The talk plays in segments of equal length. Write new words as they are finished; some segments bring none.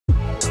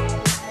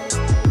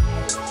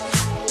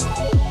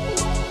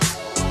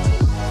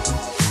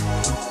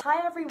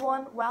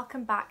everyone,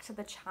 welcome back to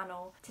the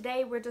channel.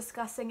 Today we're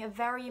discussing a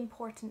very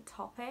important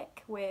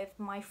topic with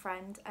my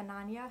friend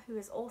Ananya, who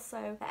is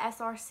also the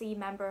SRC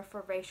member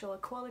for racial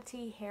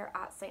equality here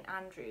at St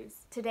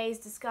Andrews. Today's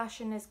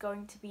discussion is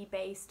going to be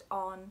based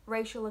on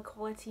racial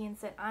equality in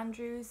St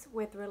Andrews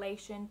with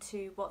relation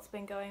to what's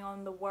been going on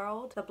in the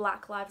world, the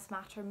Black Lives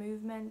Matter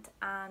movement,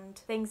 and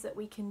things that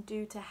we can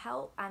do to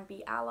help and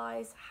be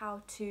allies,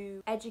 how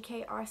to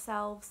educate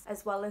ourselves,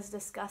 as well as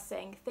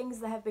discussing things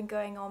that have been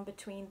going on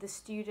between the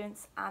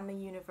students and the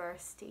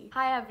university.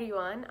 Hi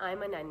everyone, I'm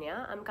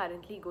Ananya. I'm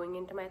currently going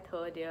into my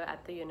third year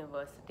at the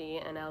university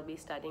and I'll be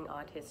studying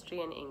art history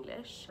and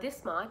English.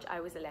 This March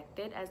I was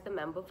elected as the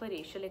member for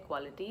racial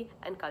equality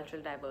and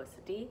cultural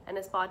diversity, and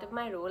as part of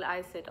my role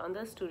I sit on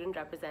the Student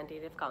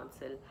Representative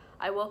Council.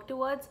 I work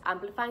towards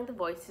amplifying the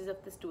voices of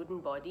the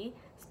student body,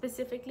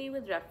 specifically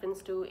with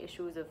reference to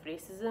issues of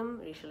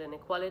racism, racial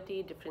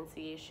inequality,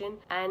 differentiation,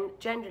 and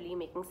generally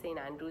making St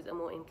Andrews a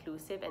more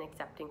inclusive and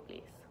accepting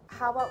place.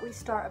 How about we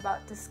start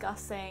about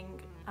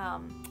discussing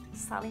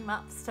Sally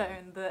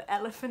Mapstone, the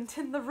elephant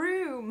in the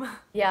room?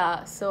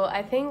 Yeah, so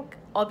I think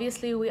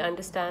obviously we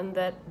understand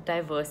that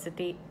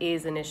diversity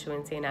is an issue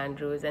in St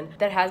Andrews and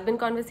there has been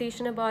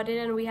conversation about it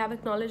and we have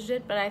acknowledged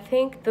it, but I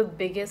think the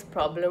biggest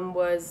problem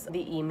was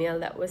the email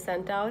that was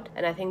sent out,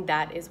 and I think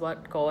that is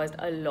what caused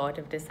a lot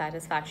of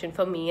dissatisfaction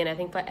for me and I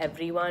think for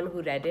everyone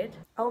who read it.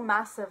 Oh,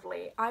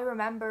 massively. I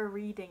remember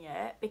reading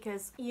it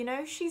because, you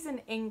know, she's an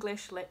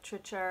English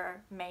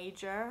literature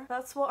major.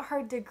 That's what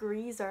her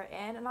degrees are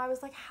in, and I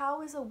was like,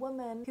 how is a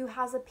woman who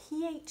has a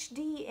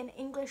PhD in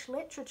English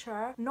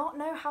literature not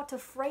know how to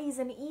phrase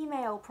an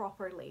email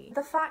properly?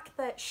 The fact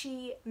that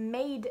she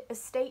made a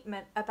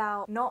statement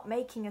about not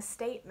making a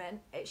statement,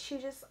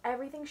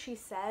 everything she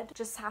said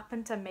just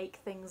happened to make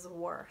things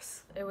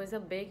worse. It was a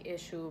big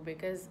issue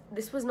because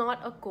this was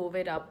not a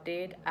COVID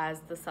update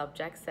as the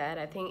subject said.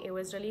 I think it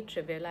was really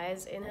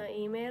trivialized in her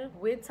email.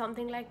 With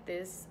something like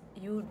this,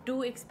 you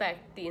do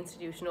expect the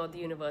institution or the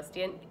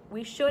university, and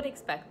we should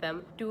expect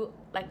them to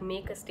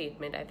make a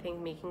statement. I think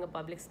making a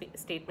public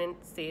statement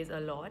says a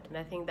lot, and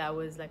I think that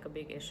was a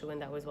big issue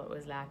and that was what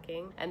was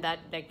lacking, and that,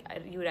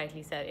 you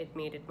rightly said, it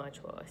made it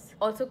much worse.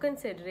 Also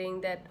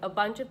considering that a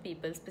bunch of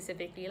people,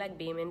 specifically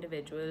BAME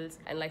individuals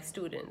and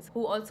students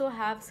who also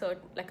have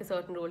a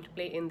certain role to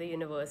play in the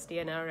university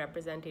and are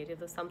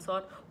representatives of some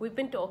sort, we've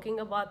been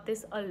talking about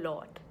this a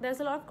lot. There's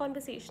a lot of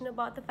conversation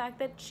about the fact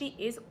that she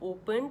is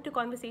open to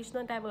conversation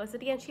on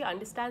diversity and she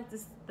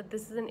understands that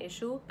this is an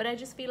issue, but I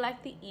just feel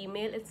like the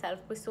email itself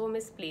was so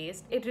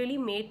misplaced, it really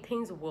made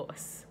things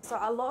worse. So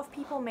a lot of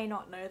people may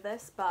not know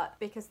this, but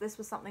because this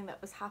was something that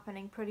was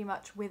happening pretty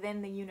much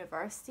within the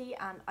university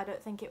and I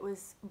don't think it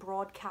was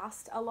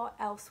broadcast a lot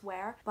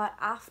elsewhere, but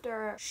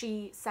after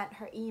she sent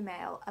her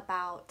email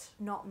about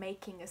not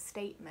making a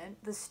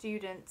statement, the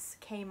students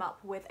came up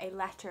with a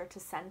letter to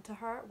send to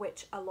her,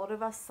 which a lot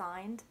of us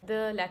signed.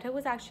 The letter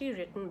was actually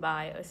written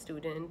by a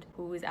student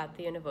who is at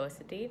the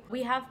university.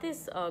 We have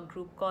this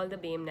group called the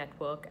BAME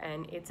network,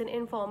 and it's an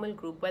informal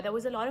group where there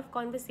was a lot of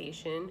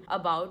conversation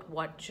about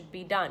what should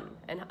be done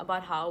and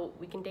about how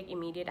we can take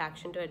immediate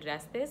action to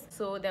address this.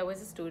 So there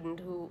was a student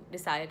who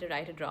decided to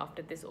write a draft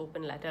of this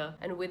open letter,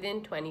 and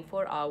within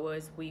 24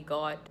 hours we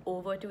got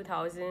over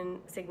 2,000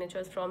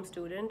 signatures from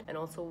students and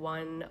also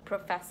one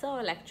professor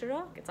or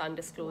lecturer. It's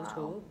undisclosed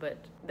who, but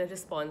the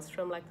response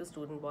from the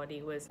student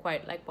body was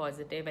quite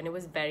positive, and it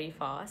was very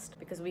fast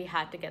because we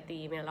had to get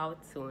the email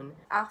out soon.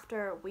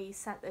 After we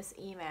sent this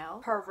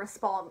email, her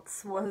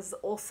response was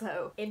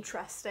also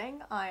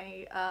interesting.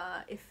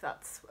 If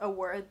that's a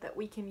word that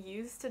we can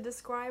use to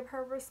describe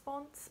her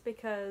response,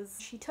 because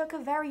she took a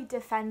very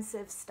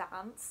defensive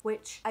stance,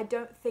 which I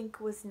don't think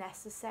was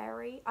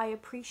necessary. I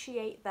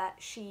appreciate that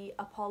she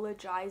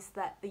apologized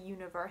that the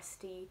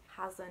university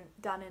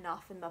hasn't done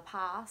enough in the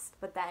past,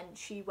 but then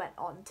she went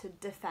on to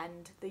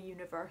defend the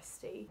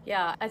university.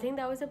 Yeah, I think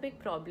that was a big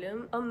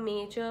problem. A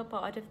major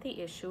part of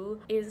the issue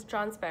is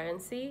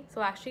transparency.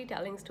 So actually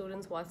telling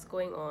students what's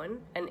going on,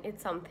 and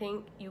it's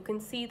something you can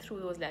see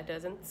through those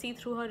letters and see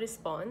through her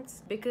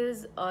response,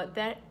 because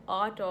there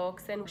are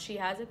talks and she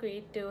has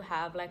agreed to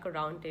have a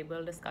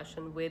roundtable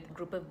discussion with a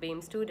group of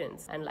BAME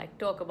students and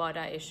talk about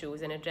our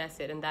issues and address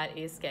it, and that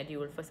is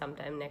scheduled for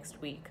sometime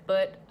next week.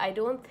 But I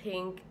don't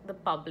think the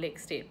public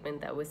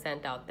statement that was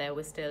sent out there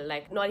was still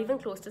not even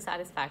close to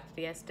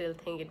satisfactory. I still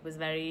think it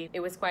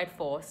was quite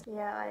forced.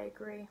 Yeah, I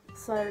agree.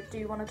 So do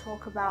you want to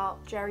talk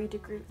about Jerry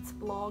DeGroot's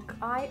blog?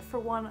 I, for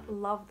one,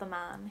 love the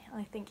man.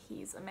 I think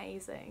he's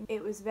amazing.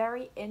 It was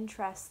very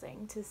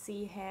interesting to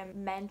see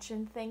him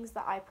mention things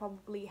that I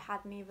probably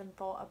hadn't even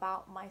thought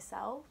about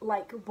myself,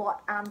 like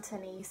what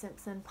Anthony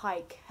Simpson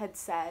Pike had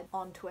said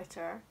on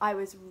Twitter. I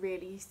was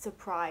really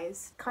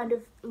surprised, kind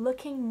of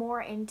looking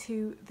more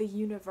into the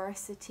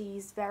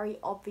university's very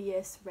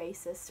obvious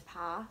racist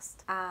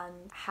past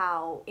and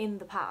how in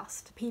the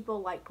past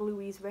people like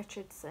Louise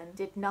Richardson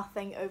did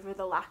nothing over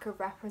the lack of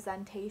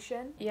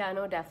representation. Yeah,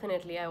 no,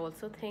 definitely. I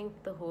also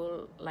think the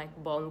whole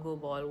bongo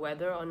ball,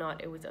 whether or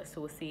not it was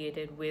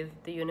associated with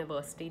the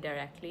university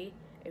directly,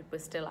 it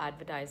was still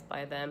advertised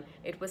by them,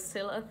 it was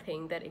still a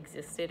thing that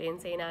existed in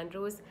St.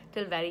 Andrews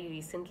till very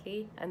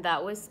recently, and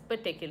that was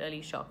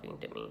particularly shocking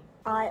to me.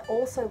 I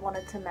also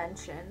wanted to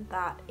mention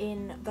that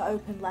in the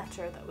open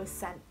letter that was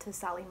sent to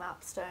Sally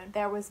Mapstone,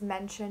 there was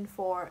mention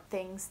for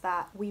things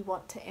that we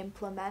want to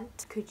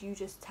implement. Could you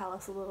just tell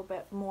us a little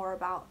bit more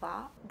about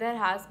that? There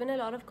has been a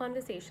lot of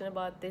conversation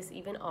about this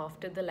even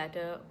after the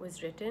letter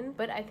was written,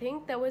 but I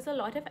think there was a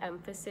lot of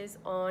emphasis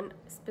on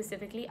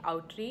specifically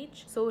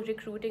outreach, so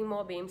recruiting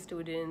more BAME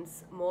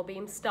students, more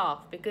BAME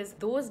staff, because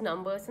those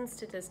numbers and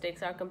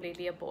statistics are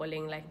completely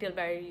appalling. Like till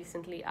very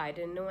recently, I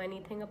didn't know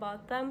anything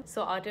about them.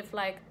 So out of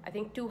I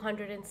think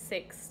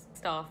 206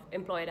 staff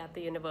employed at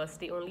the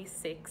university, only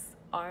 6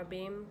 are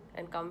BAME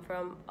and come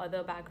from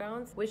other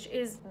backgrounds, which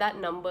is, that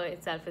number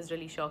itself is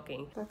really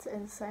shocking. That's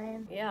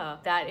insane. Yeah,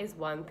 that is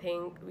one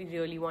thing we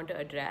really want to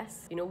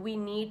address. We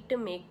need to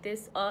make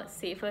this a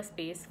safer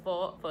space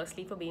for,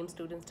 firstly, for BAME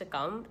students to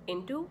come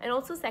into, and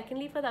also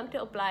secondly, for them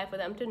to apply, for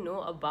them to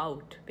know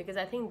about, because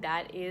I think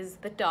that is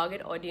the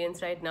target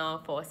audience right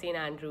now for St.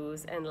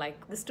 Andrews, and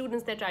the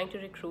students they're trying to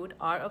recruit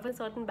are of a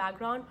certain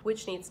background,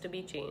 which needs to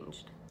be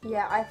changed.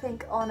 Yeah, I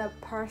think on a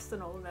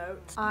personal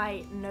note,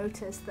 I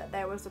noticed that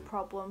there was a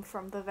problem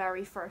from the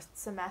very first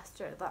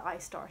semester that I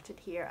started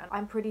here, and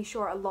I'm pretty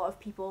sure a lot of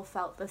people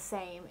felt the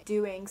same,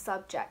 doing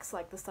subjects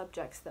like the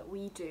subjects that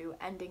we do,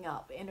 ending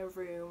up in a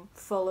room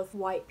full of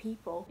white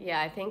people. Yeah,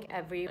 I think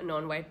every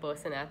non-white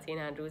person at St.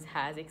 Andrews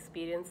has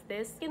experienced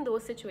this. In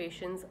those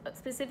situations,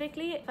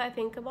 specifically if I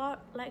think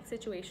about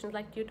situations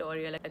like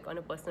tutorial, on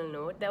a personal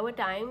note, there were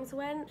times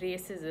when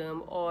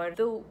racism or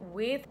the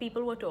way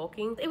people were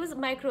talking, it was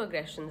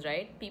microaggressions,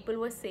 right? People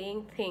were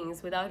saying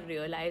things without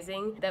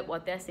realizing that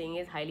what they're saying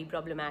is highly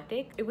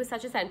problematic. It was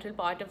such a central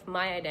part of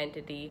my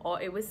identity,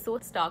 or it was so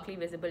starkly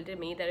visible to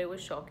me that it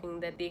was shocking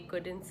that they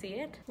couldn't see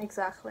it.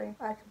 Exactly.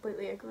 I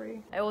completely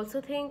agree. I also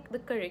think the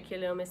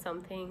curriculum is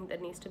something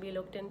that needs to be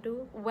looked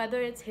into,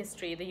 whether it's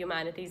history, the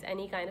humanities,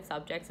 any kind of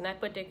subjects, and I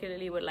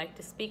particularly would like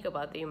to speak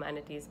about the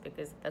humanities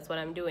because that's what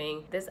I'm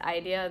doing. This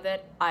idea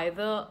that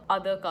either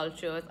other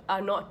cultures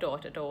are not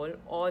taught at all,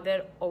 or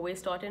they're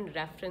always taught in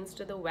reference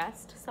to the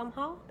West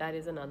somehow. That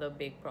is another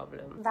big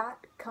problem.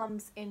 That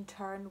comes in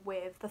turn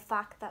with the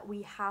fact that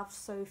we have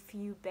so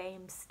few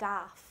BAME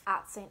staff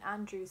at St.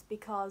 Andrews,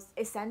 because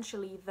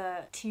essentially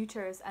the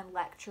tutors and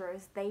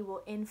lecturers, they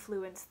will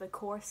influence the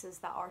courses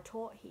that are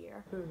taught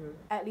here.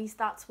 At least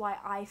that's why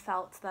I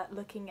felt that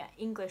looking at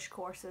English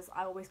courses,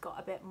 I always got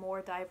a bit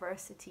more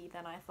diversity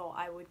than I thought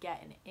I would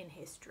get in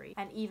history.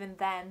 And even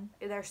then,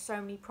 there's so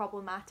many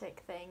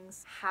problematic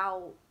things,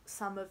 how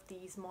some of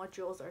these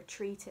modules are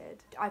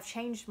treated. I've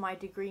changed my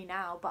degree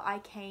now, but I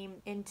came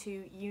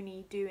into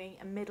uni doing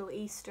a Middle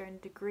Eastern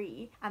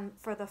degree, and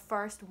for the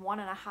first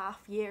 1.5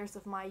 years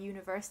of my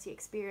university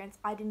experience,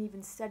 I didn't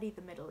even study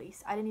the Middle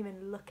East. I didn't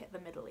even look at the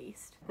Middle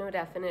East. No,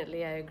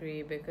 definitely, I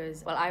agree,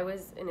 because, I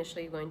was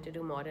initially going to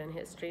do modern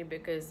history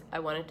because I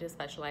wanted to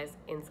specialize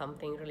in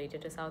something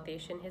related to South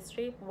Asian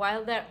history.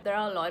 While there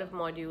are a lot of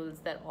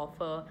modules that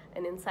offer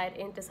an insight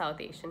into South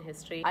Asian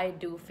history, I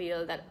do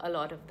feel that a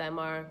lot of them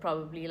are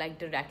probably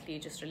directly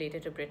just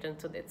related to Britain,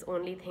 so it's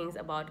only things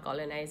about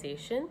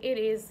colonization. It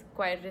is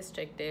quite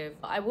restrictive.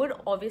 I would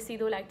obviously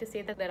though like to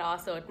say that there are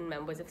certain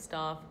members of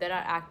staff that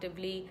are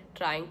actively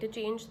trying to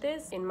change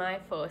this. In my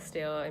first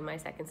year, in my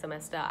second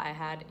semester, I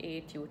had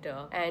a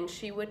tutor, and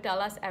she would tell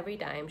us every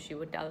time, she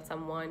would tell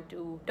someone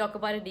to talk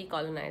about a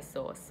decolonized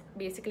source,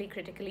 basically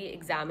critically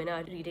examine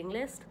our reading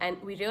list, and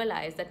we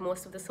realized that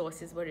most of the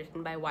sources were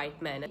written by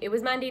white men. It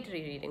was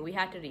mandatory reading, we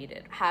had to read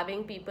it.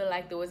 Having people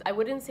like those, I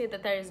wouldn't say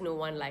that there is no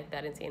one like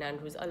that in St.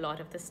 Andrews. A lot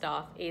of the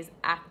staff is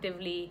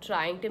actively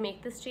trying to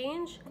make this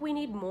change. We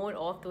need more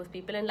of those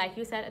people, and like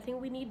you said, I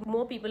think we need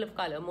more people of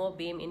color, more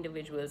BAME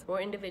individuals,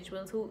 more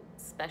individuals who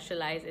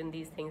specialize in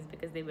these things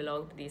because they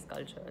belong to these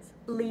cultures.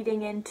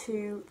 Leading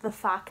into the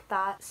fact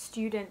that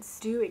students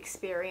do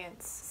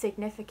experience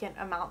significant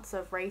amounts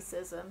of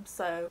racism,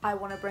 so I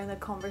want to bring the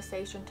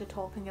conversation to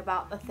talking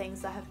about the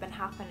things that have been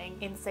happening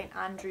in St.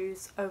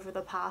 Andrews over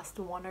the past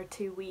 1 or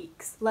 2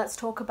 weeks. Let's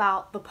talk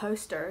about the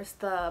posters,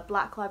 the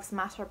Black Lives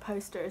Matter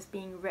posters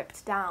being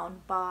ripped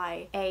down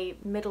by a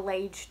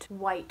middle-aged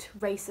white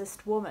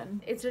racist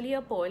woman. It's really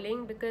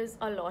appalling because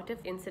a lot of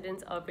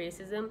incidents of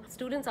racism,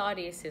 students are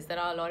racist. There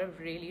are a lot of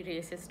really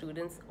racist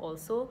students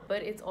also,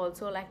 but it's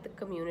also the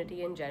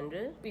community in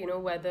general,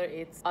 whether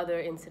it's other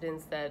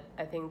incidents that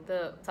I think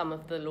some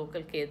of the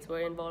local kids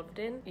were involved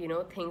in,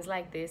 things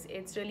like this.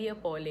 It's really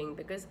appalling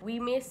because we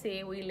may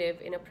say we live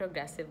in a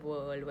progressive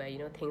world where,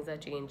 things are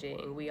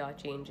changing, we are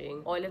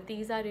changing. All of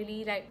these are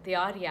really they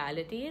are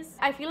realities.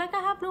 I feel like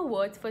I have no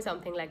words for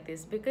something like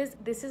this because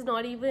this is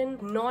not even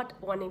not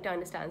wanting to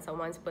understand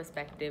someone's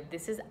perspective.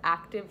 This is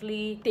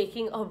actively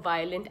taking a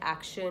violent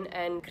action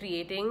and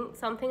creating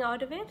something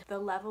out of it. The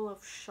level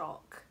of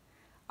shock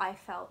I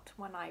felt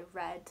when I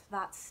read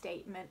that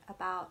statement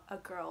about a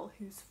girl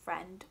whose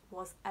friend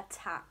was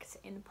attacked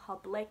in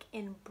public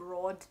in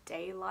broad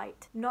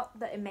daylight. Not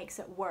that it makes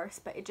it worse,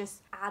 but it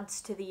just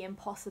adds to the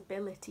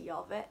impossibility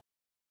of it.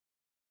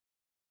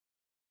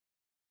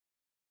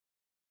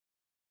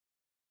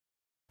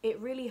 It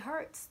really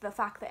hurts, the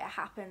fact that it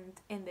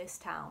happened in this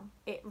town.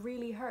 It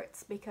really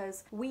hurts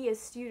because we as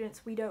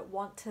students, we don't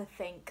want to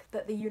think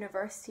that the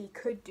university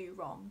could do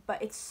wrong,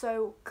 but it's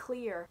so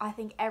clear. I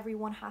think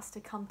everyone has to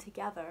come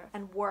together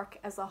and work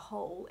as a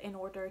whole in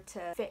order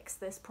to fix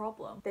this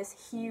problem,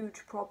 this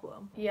huge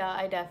problem. Yeah,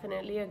 I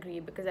definitely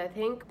agree, because I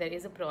think there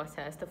is a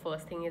process. The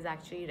first thing is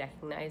actually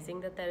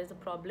recognizing that there is a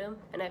problem,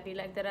 and I feel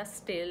like there are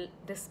still,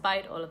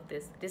 despite all of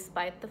this,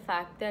 despite the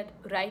fact that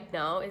right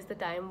now is the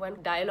time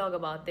when dialogue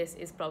about this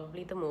is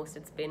probably the most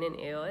it's been in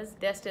years,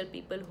 there are still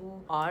people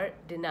who are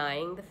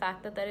denying the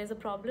fact that there is a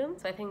problem.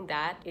 So I think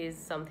that is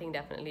something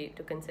definitely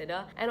to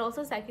consider. And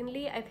also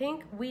secondly, I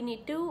think we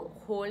need to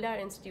hold our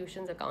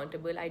institutions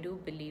accountable. I do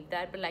believe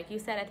that, but like you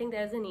said, I think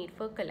there's a need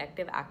for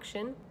collective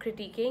action,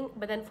 critiquing,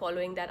 but then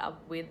following that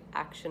up with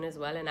action as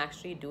well, and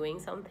actually doing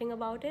something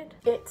about it.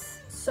 It's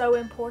so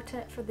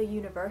important for the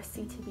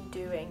university to be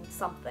doing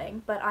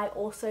something, but I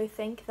also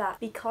think that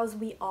because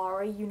we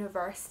are a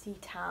university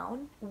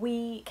town,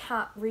 we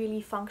can't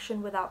really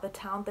function without the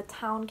town. The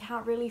town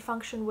can't really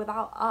function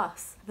without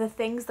us. The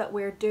things that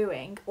we're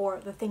doing, or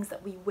the things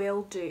that we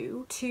will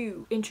do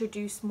to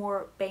introduce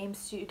more BAME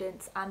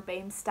students and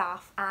BAME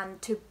staff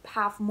and to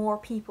have more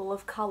people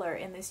of colour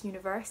in this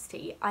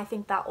university, I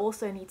think that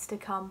also needs to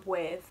come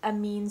with a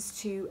means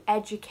to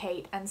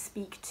educate and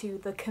speak to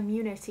the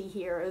community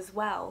here as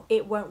well.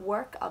 It won't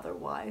work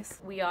otherwise.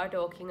 We are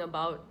talking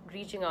about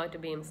reaching out to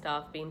BAME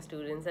staff, BAME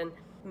students, and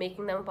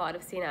making them part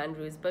of St.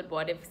 Andrews, but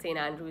what if St.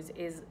 Andrews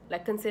is,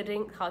 like,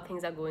 considering how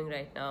things are going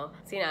right now,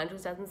 St.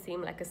 Andrews doesn't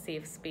seem like a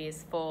safe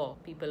space for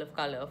people of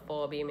color,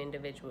 for BAME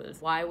individuals.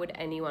 Why would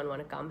anyone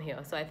want to come here?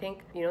 So I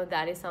think,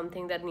 that is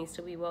something that needs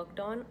to be worked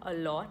on a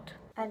lot.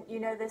 And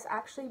this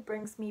actually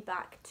brings me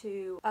back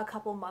to a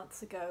couple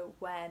months ago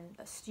when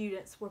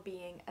students were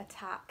being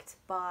attacked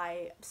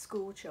by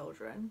school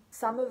children.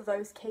 Some of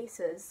those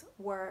cases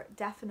were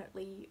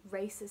definitely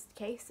racist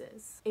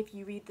cases. If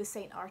you read the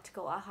Saint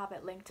article, I'll have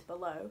it linked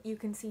below, you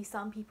can see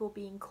some people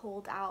being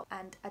called out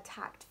and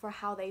attacked for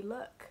how they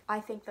look. I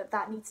think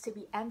that needs to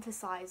be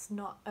emphasized,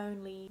 not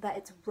only that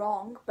it's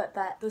wrong, but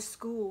that the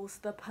schools,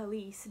 the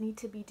police need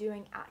to be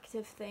doing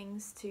active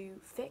things to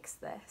fix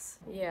this.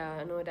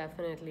 Yeah, no,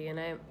 definitely. And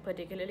I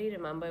particularly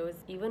remember it was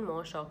even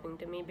more shocking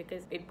to me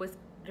because it was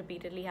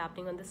repeatedly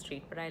happening on the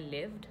street where I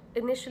lived.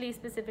 Initially,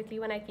 specifically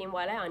when I came,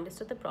 while I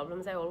understood the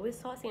problems, I always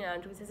saw St.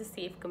 Andrews as a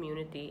safe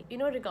community.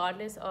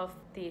 Regardless of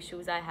the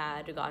issues I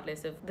had,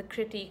 regardless of the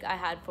critique I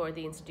had for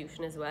the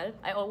institution as well,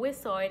 I always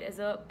saw it as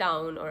a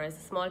town or as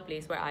a small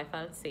place where I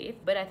felt safe.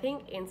 But I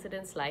think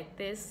incidents like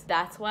this,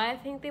 that's why I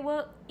think they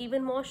were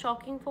even more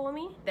shocking for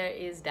me. There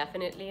is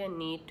definitely a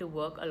need to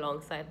work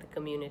alongside the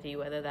community,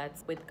 whether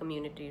that's with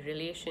community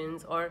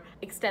relations or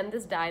extend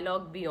this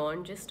dialogue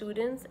beyond just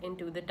students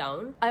into the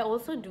town. I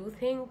also do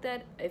think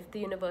that if the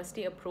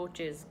university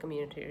approaches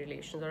community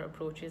relations or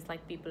approaches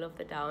like people of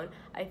the town,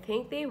 I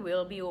think they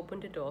will be open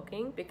to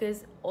talking,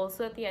 because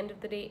also at the end of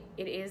the day,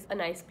 it is a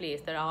nice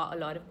place. There are a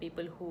lot of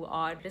people who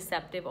are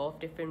receptive of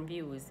different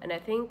views, and I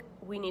think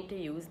we need to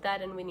use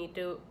that, and we need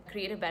to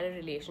create a better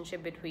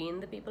relationship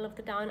between the people of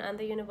the town and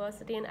the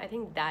university, and I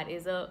think that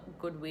is a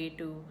good way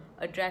to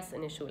address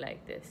an issue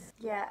like this.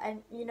 Yeah,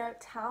 and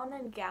town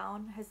and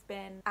gown has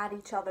been at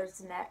each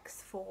other's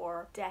necks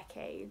for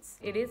decades.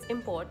 It is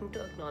important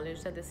to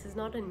acknowledge that this is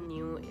not a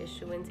new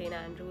issue in St.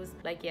 Andrews.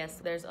 Like,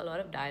 yes, there's a lot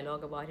of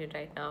dialogue about it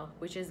right now,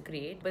 which is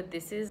great, but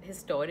this is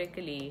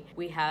historically,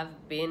 we have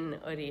been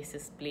a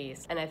racist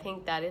place, and I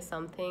think that is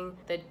something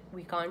that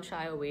we can't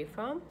shy away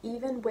from.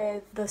 Even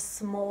with the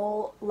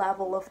small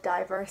level of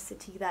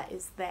diversity that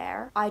is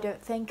there, I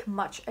don't think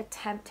much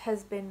attempt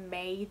has been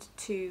made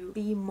to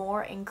be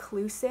more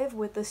inclusive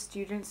with the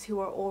students who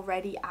are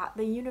already at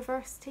the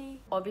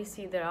university.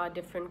 Obviously, there are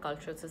different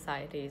cultural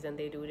societies and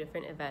they do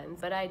different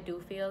events, but I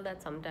do feel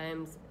that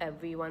sometimes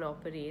everyone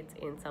operates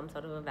in some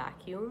sort of a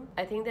vacuum.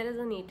 I think there is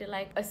a need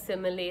to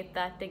assimilate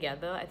that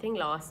together. I think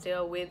last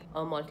year with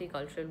a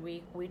multicultural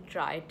week, we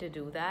tried to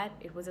do that.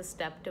 It was a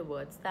step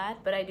towards that,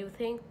 but I do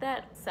think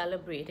that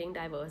celebrating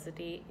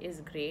diversity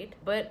is great,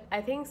 but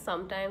I think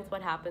sometimes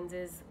what happens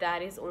is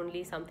that is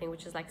only something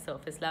which is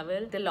surface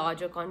level. The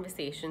larger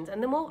conversations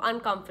and the more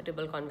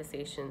uncomfortable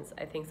conversations,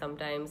 I think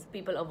sometimes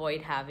people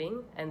avoid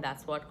having, and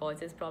that's what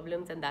causes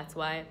problems. And that's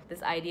why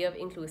this idea of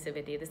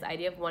inclusivity, this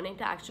idea of wanting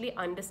to actually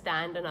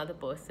understand another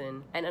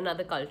person and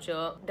another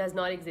culture does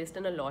not exist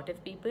in a lot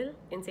of people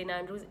in St.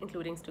 Andrews,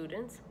 including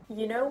students.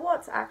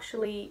 What's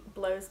actually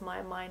blows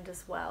my mind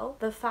as well?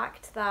 The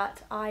fact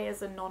that I,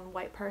 as a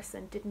non-white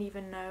person, didn't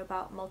even know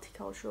about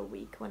Multicultural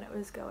Week when it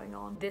was going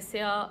on. This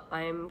year,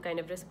 I'm kind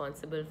of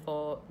responsible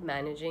for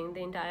managing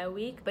the entire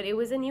week, but it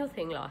was a new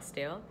thing last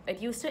year. It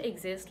used to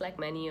exist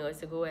many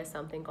years ago as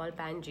something called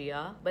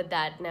Pangea, but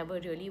that never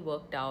really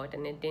worked out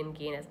and it didn't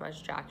gain as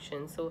much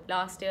traction. So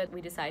last year,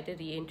 we decided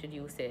to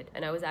reintroduce it,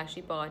 and I was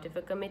actually part of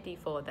a committee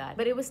for that.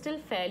 But it was still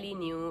fairly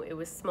new, it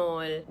was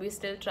small, we were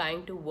still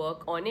trying to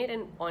work on it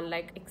and on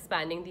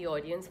expanding the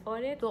audience for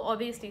it. So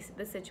obviously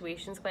the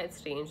situation's quite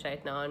strange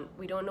right now and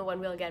we don't know when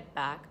we'll get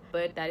back,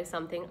 but that is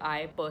something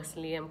I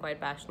personally personally am quite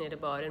passionate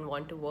about and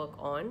want to work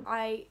on.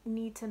 I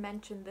need to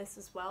mention this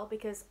as well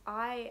because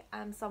I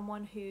am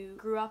someone who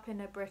grew up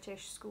in a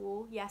British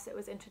school. Yes, it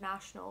was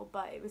international,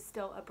 but it was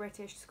still a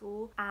British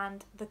school,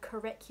 and the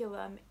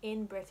curriculum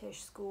in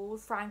British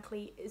schools,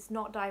 frankly, is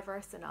not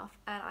diverse enough.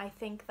 And I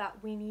think that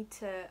we need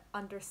to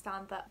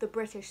understand that the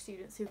British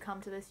students who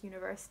come to this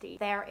university,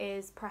 there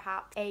is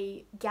perhaps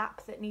a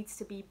gap that needs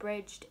to be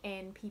bridged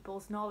in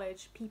people's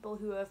knowledge, people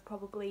who have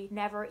probably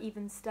never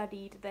even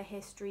studied the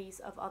histories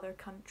of other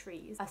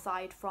countries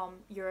aside from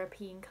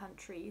European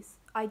countries.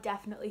 I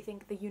definitely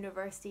think the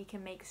university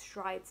can make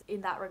strides in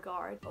that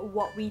regard.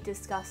 What we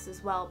discussed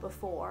as well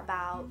before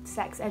about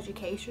Sex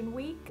Education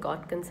Week.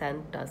 Got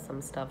Consent does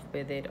some stuff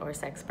with it, or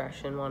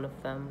Sexpression, one of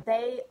them.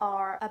 They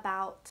are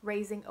about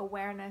raising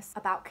awareness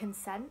about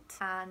consent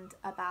and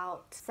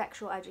about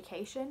sexual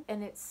education,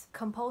 and it's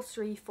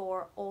compulsory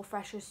for all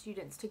fresher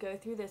students to go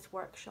through this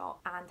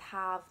workshop and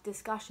have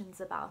discussions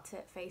about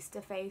it face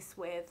to face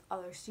with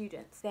other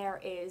students.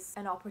 There is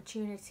an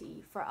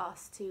opportunity for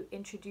us to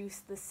introduce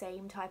the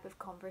same type of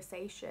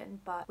conversation,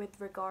 but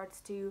with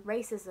regards to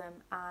racism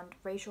and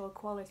racial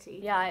equality.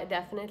 Yeah, I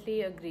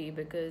definitely agree,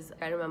 because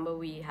I remember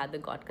we had the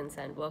Got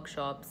Consent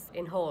workshops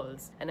in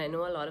halls, and I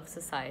know a lot of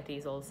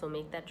societies also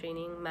make that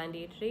training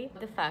mandatory.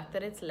 The fact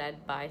that it's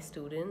led by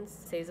students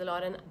says a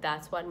lot, and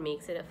that's what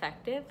makes it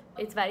effective.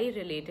 It's very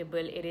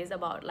relatable. It is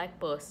about like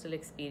personal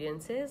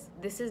experiences.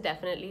 This is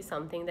definitely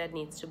something that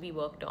needs to be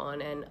worked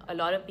on, and a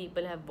lot of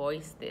people have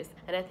voiced this.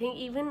 And I think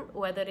even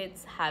whether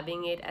it's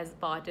having it as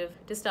part of,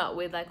 to start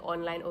with, like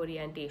online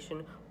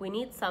orientation, we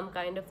need some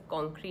kind of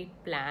concrete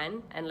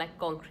plan and like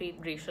concrete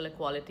racial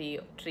equality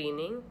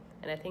training.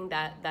 And I think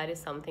that is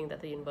something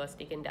that the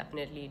university can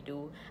definitely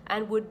do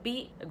and would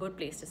be a good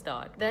place to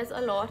start. There's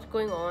a lot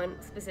going on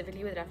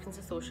specifically with reference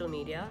to social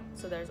media.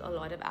 So there's a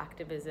lot of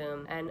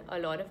activism and a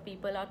lot of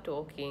people are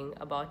talking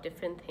about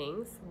different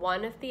things.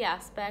 One of the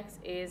aspects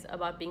is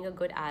about being a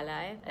good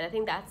ally. And I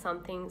think that's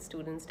something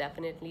students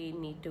definitely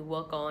need to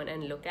work on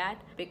and look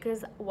at,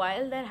 because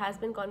while there has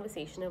been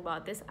conversation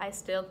about this, I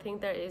still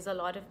think there is a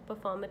lot of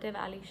performative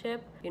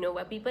allyship,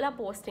 where people are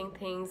posting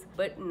things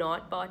but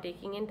not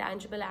partaking in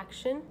tangible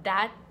action.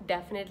 That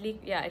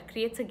definitely, it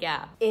creates a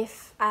gap.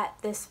 If at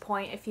this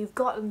point, if you've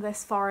gotten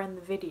this far in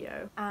the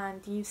video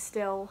and you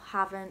still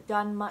haven't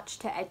done much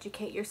to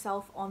educate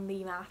yourself on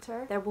the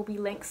matter, there will be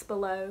links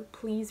below.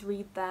 Please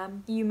read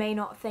them. You may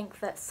not think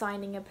that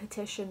signing a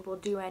petition will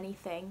do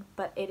anything,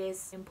 but it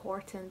is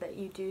important that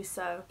you do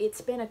so.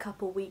 It's been a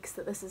couple weeks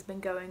that this has been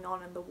going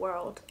on in the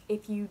world.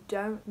 If you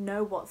don't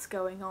know what's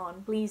going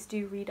on, please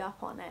do read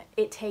up on it.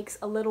 It takes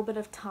a little bit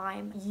of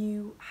time.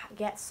 You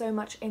get so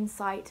much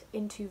insight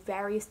into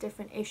various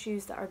different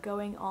issues that are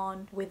going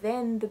on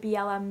within the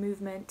BLM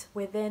movement,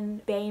 within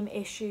BAME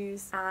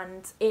issues,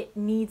 and it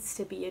needs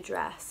to be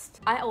addressed.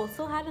 I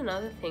also had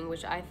another thing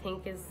which I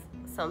think is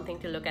something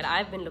to look at.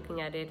 I've been looking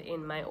at it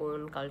in my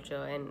own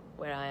culture and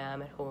where I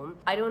am at home.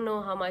 I don't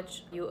know how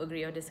much you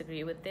agree or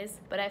disagree with this,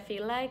 but I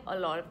feel like a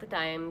lot of the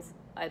times,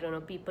 I don't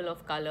know, people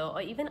of color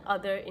or even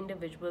other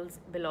individuals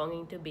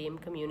belonging to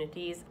BAME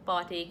communities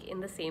partake in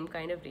the same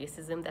kind of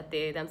racism that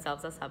they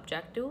themselves are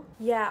subject to.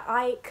 Yeah,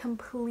 I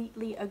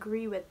completely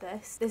agree with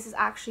this. This is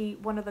actually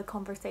one of the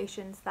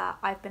conversations that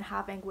I've been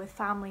having with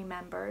family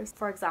members.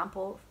 For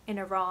example, in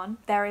Iran,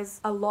 there is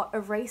a lot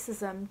of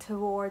racism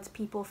towards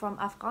people from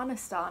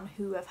Afghanistan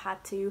who have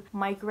had to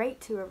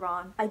migrate to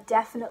Iran. I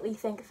definitely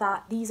think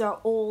that these are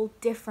all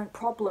different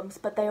problems,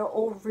 but they are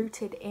all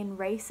rooted in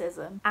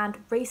racism.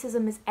 And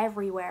racism is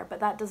everywhere, but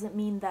that doesn't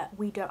mean that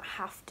we don't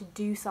have to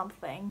do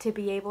something to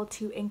be able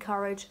to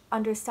encourage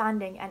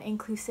understanding and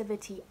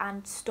inclusivity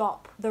and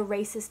stop the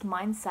racist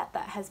mindset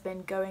that has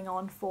been going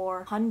on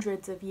for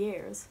hundreds of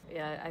years.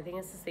 Yeah, I think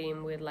it's the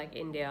same with like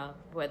India,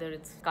 whether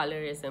it's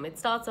colorism. It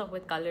starts off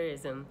with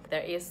colorism.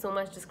 There is so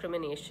much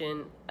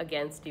discrimination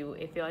against you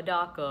if you're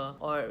darker,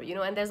 or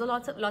and there's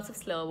lots of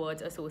slur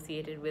words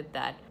associated with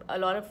that. A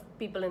lot of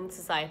people in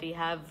society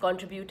have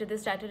contributed to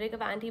this rhetoric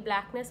of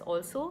anti-blackness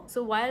also.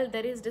 So while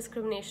there is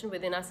discrimination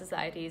within our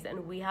societies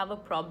and we have a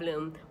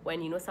problem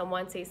when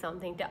someone says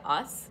something to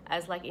us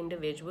as like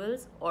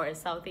individuals or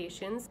as South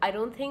Asians, I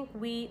don't think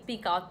we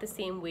speak out the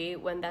same way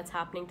when that's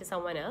happening to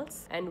someone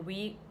else and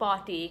we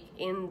partake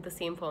in the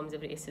same forms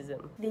of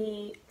racism.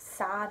 The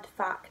sad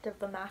fact of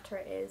the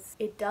matter is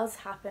it does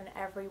happen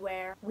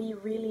everywhere. We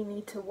really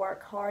need to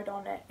work hard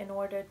on it in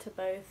order to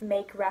both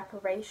make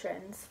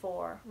reparations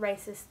for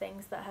racist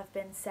things that have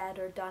been said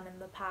or done in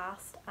the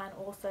past, and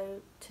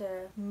also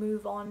to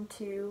move on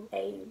to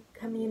a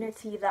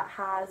community that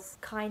has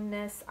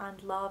kindness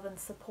and love and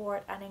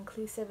support and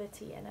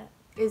inclusivity in it.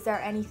 is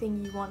there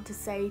anything you want to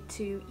say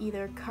to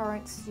either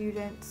current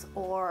students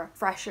or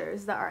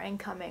freshers that are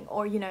incoming,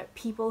 or, you know,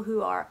 people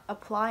who are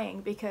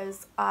applying?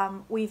 Because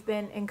we've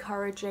been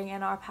encouraging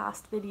in our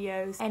past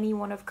videos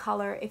anyone of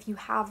color, if you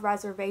have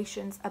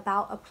reservations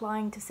about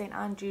applying to St.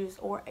 Andrews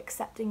or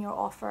accepting your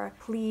offer,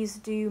 please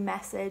do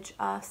message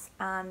us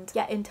and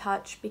get in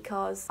touch,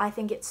 because I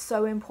think it's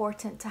so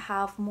important to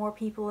have more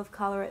people of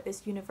color at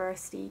this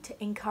university,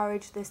 to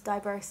encourage this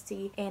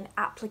diversity in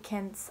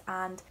applicants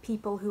and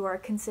people who are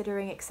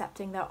considering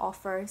accepting their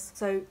offers.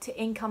 So to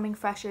incoming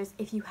freshers,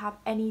 if you have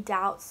any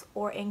doubts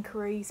or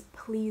inquiries,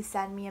 please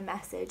send me a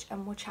message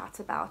and we'll chat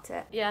about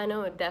it. Yeah,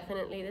 no,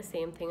 definitely the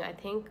same thing. I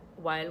think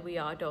while we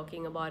are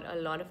talking about a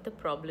lot of the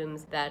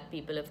problems that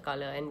people of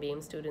color and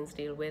BAME students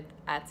deal with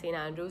at St.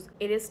 Andrews,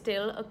 it is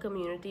still a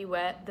community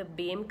where the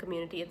BAME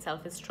community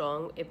itself is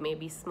strong. It may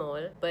be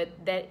small, but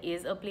there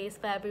is a place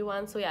for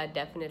everyone. So yeah,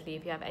 definitely,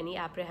 if you have any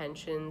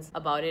apprehensions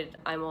about it,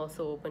 I'm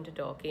also open to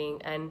talking.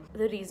 And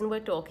the reason we're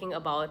talking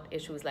about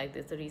issues like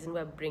this, the reason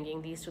we're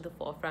bringing these to the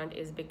forefront,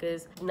 is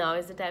because now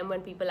is the time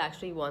when people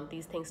actually want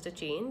these things to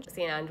change.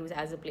 St. Andrews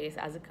as a place,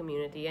 as a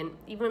community, and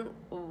even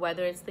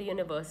whether it's the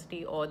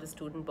university or the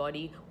student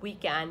body, we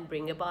can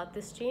bring about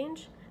this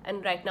change.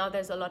 And right now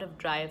there's a lot of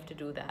drive to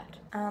do that.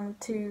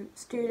 To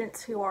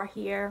students who are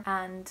here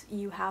and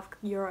you have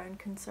your own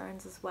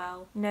concerns as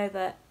well, know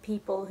that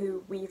people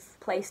who we've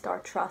placed our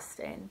trust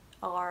in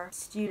are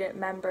student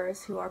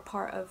members who are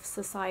part of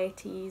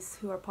societies,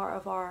 who are part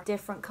of our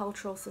different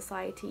cultural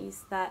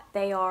societies, that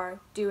they are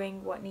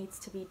doing what needs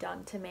to be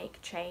done to make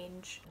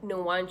change.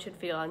 No one should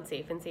feel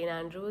unsafe in St.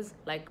 Andrews.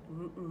 Like,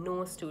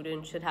 no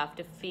student should have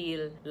to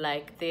feel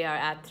like they are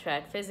at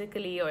threat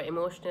physically or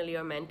emotionally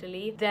or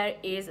mentally. There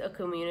is a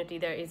community,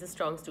 there is a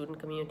strong student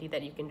community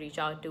that you can reach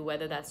out to,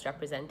 whether that's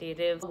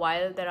representatives.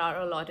 While there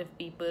are a lot of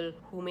people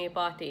who may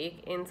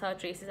partake in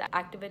such racist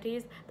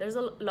activities, there's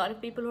a lot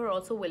of people who are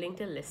also willing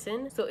to listen.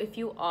 So if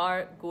you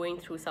are going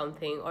through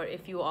something, or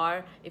if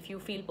you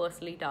feel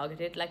personally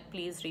targeted, like,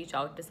 please reach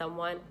out to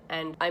someone,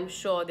 and I'm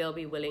sure they'll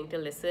be willing to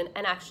listen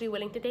and actually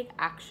willing to take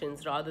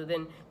actions rather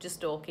than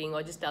just talking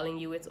or just telling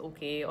you it's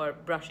okay or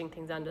brushing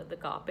things under the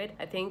carpet.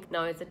 I think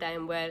now is the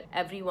time where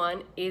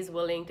everyone is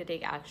willing to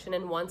take action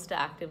and wants to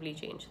actively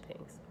change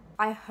things.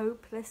 I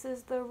hope this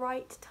is the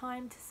right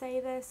time to say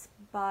this,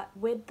 but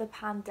with the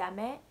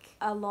pandemic,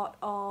 a lot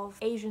of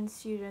Asian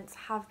students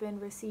have been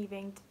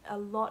receiving a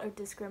lot of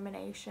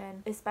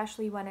discrimination,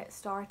 especially when it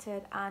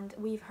started, and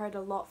we've heard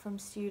a lot from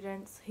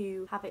students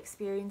who have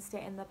experienced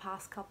it in the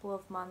past couple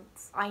of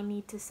months. I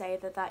need to say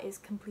that that is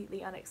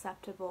completely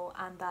unacceptable,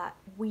 and that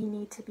we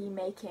need to be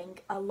making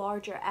a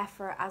larger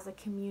effort as a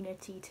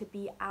community to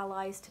be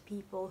allies to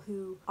people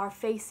who are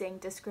facing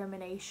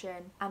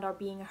discrimination and are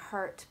being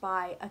hurt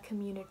by a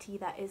community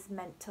that is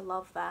meant to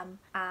love them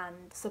and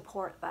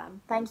support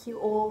them. Thank you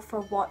all for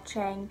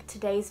watching.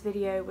 Today's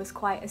video was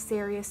quite a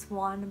serious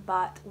one,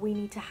 but we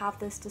need to have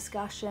this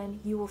discussion.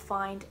 You will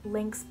find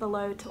links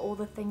below to all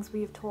the things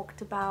we've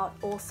talked about,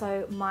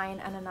 also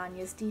mine and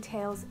Ananya's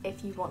details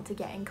if you want to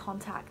get in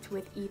contact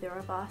with either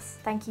of us.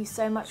 Thank you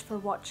so much for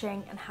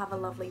watching and have a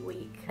lovely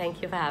week.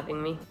 Thank you for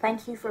having me.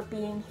 Thank you for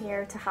being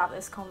here to have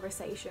this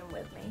conversation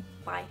with me.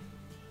 Bye.